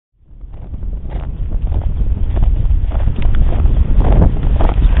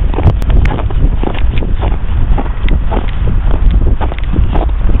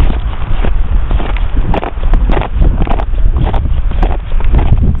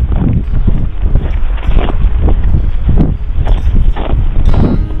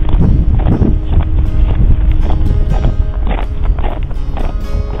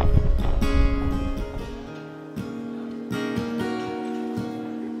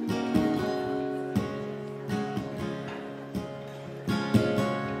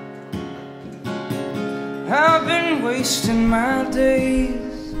I've been wasting my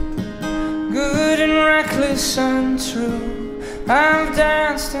days, good and reckless and true. I've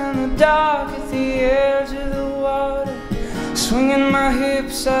danced in the dark at the edge of the water, swinging my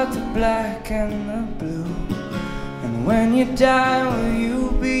hips at the black and the blue. And when you die, will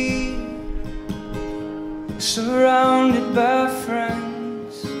you be surrounded by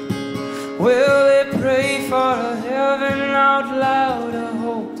friends? Will they pray for a heaven out loud? I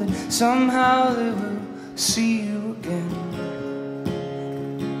hope that somehow they will see you again.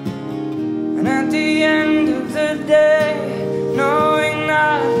 And at the end of the day, knowing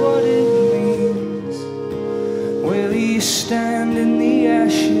not what it means, will you stand in the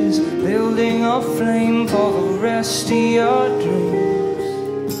ashes, building a flame for the rest of your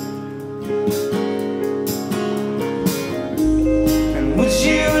dreams? And would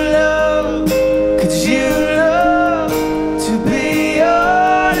you love, could you love to be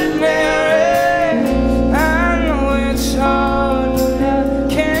ordinary? I know it's hard, but I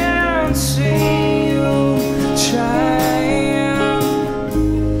can't see you trying.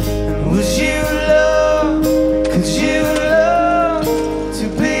 And would you love, could you love to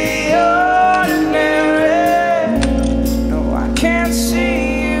be ordinary? No, I can't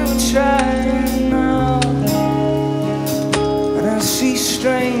see you trying now. And I see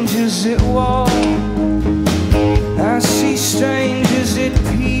strangers at war, I see strangers at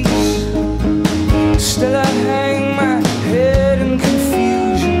peace. Still I hang my head in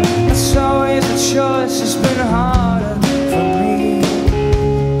confusion. It's always a choice that's been harder for me.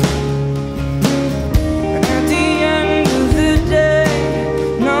 And at the end of the day,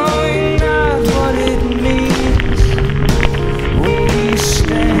 knowing not what it means, will you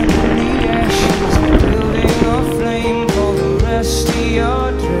stand in the ashes, building a flame for the rest of your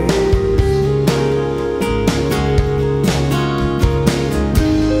dreams?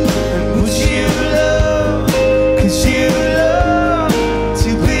 And would you love, could you love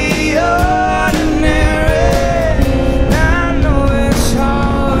to be ordinary? I know it's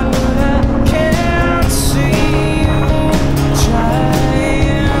hard, but I can't see you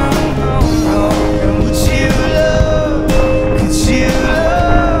trying. Oh no. And would you love, could you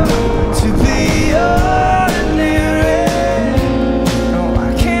love to be ordinary? No, I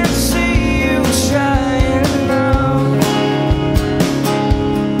can't see you trying now.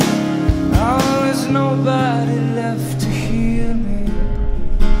 Oh, there's nobody left to hear me.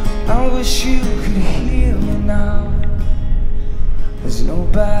 I wish you could hear me now. There's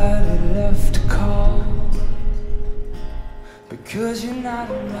nobody left to call, because you're not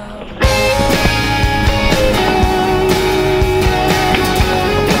allowed.